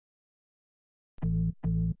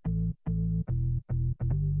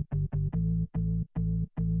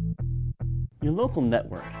Your local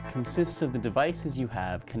network consists of the devices you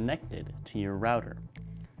have connected to your router.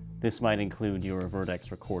 This might include your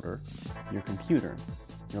AvertX recorder, your computer,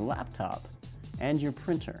 your laptop, and your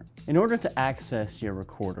printer. In order to access your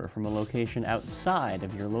recorder from a location outside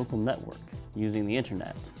of your local network using the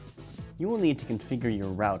internet, you will need to configure your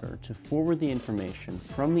router to forward the information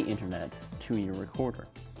from the internet to your recorder.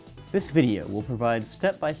 This video will provide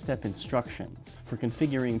step-by-step instructions for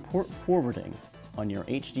configuring port forwarding on your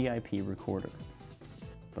HDIP recorder.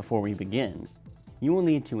 Before we begin, you will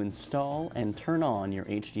need to install and turn on your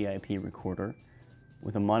HDIP recorder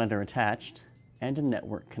with a monitor attached and a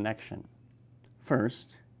network connection.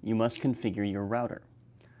 First, you must configure your router.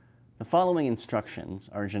 The following instructions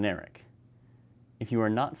are generic. If you are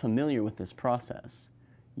not familiar with this process,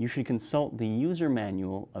 you should consult the user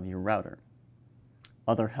manual of your router.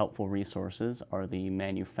 Other helpful resources are the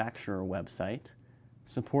manufacturer website,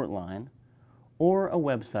 support line, or a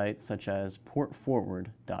website such as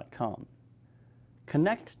portforward.com.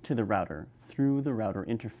 Connect to the router through the router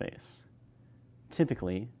interface.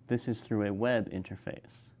 Typically, this is through a web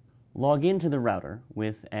interface. Log into the router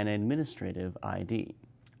with an administrative ID.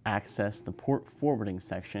 Access the port forwarding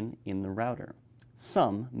section in the router.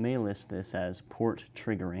 Some may list this as port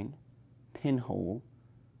triggering, pinhole,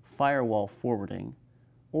 firewall forwarding,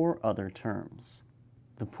 or other terms.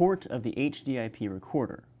 The port of the HDIP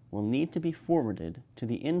recorder will need to be forwarded to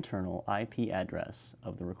the internal IP address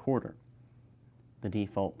of the recorder. The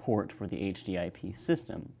default port for the HDIP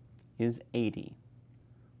system is 80.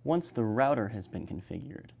 Once the router has been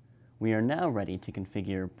configured, we are now ready to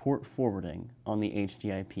configure port forwarding on the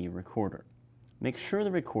HDIP recorder. Make sure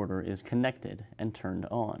the recorder is connected and turned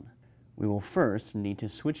on. We will first need to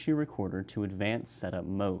switch your recorder to Advanced Setup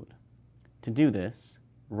Mode. To do this,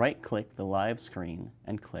 right-click the live screen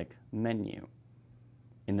and click Menu.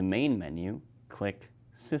 In the main menu, click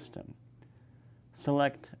System.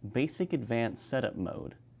 Select Basic Advanced Setup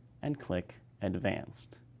Mode and click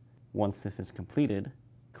Advanced. Once this is completed,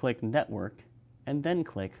 click Network and then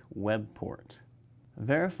click Web Port.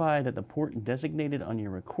 Verify that the port designated on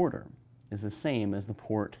your recorder is the same as the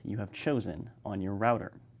port you have chosen on your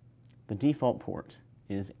router. The default port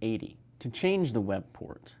is 80. To change the web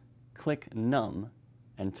port, click Num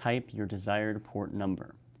and type your desired port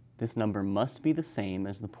number. This number must be the same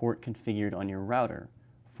as the port configured on your router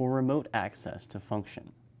for remote access to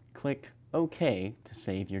function. Click OK to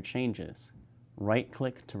save your changes.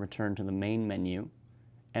 Right-click to return to the main menu,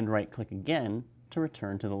 and right-click again to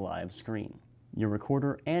return to the live screen. Your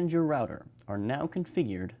recorder and your router are now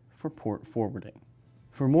configured for port forwarding.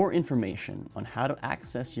 For more information on how to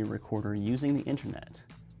access your recorder using the internet,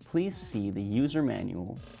 please see the user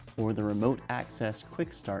manual or the Remote Access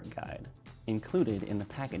Quick Start Guide included in the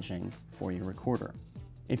packaging for your recorder.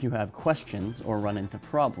 If you have questions or run into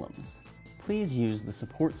problems, please use the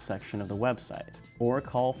support section of the website or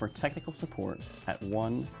call for technical support at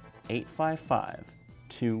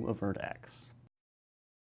 1-855-2-AvertX.